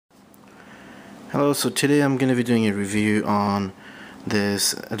Hello, so today I'm going to be doing a review on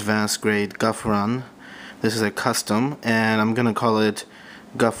this advanced grade Gafran. This is a custom and I'm going to call it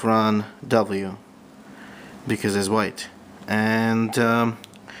Gafran W because it's white. And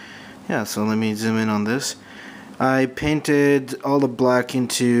yeah, so let me zoom in on this. I painted all the black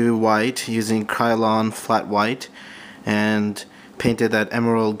into white using Krylon Flat white and painted that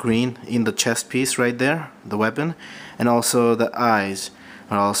emerald green in the chest piece right there, the weapon, and also the eyes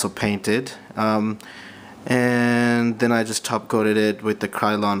are also painted, and then I just top coated it with the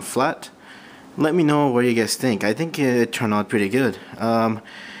Krylon Flat. Let me know what you guys think. I think it turned out pretty good. I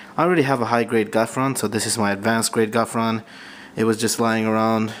already have a high grade Gafran, so this is my advanced grade Gafran. It was just lying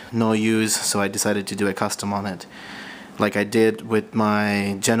around, no use, so I decided to do a custom on it, like I did with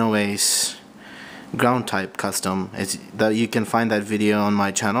my Genoese ground type custom. You can find that video on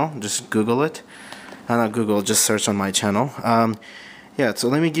my channel. Just Google it. Not Google, just search on my channel. Yeah, so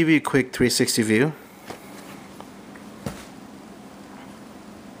let me give you a quick 360 view.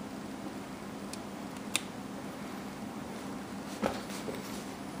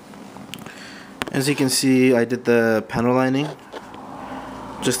 As you can see, I did the panel lining.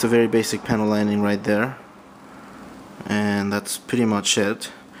 Just a very basic panel lining right there. And that's pretty much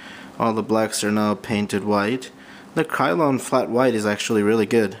it. All the blacks are now painted white. The Krylon Flat white is actually really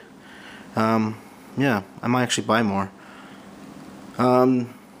good. Yeah, I might actually buy more.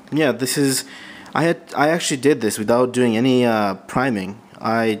 Yeah, this is I actually did this without doing any priming.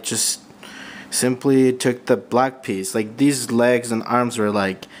 I just simply took the black piece. Like, these legs and arms were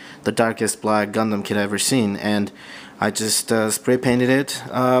like the darkest black Gundam kit I've ever seen, and I just spray painted it.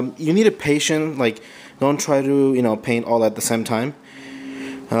 You need a patient, like, don't try to paint all at the same time.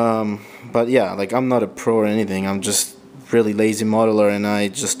 But yeah, like, I'm not a pro or anything. I'm just really lazy modeler, and I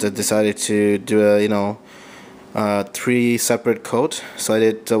just decided to do a 3 separate coat. So I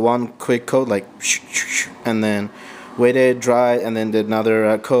did one quick coat, like, and then waited, dried, and then did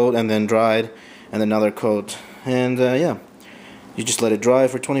another coat, and then dried, and another coat. And yeah, you just let it dry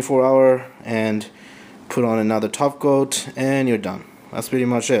for 24 hours and put on another top coat, and you're done. That's pretty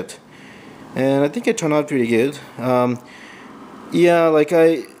much it. And I think it turned out pretty good. Yeah, like,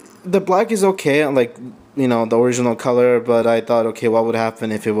 the black is okay, like, the original color, but I thought, okay, what would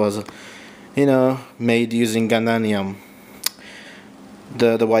happen if it was made using Gundam,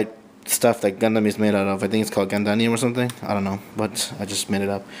 the white stuff that Gundam is made out of. I think it's called Gundam or something. I don't know, but I just made it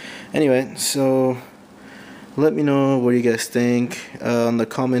up. Anyway, so let me know what you guys think on the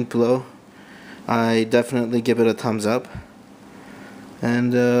comment below. I definitely give it a thumbs up.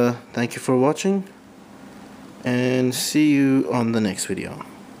 And thank you for watching, and see you on the next video.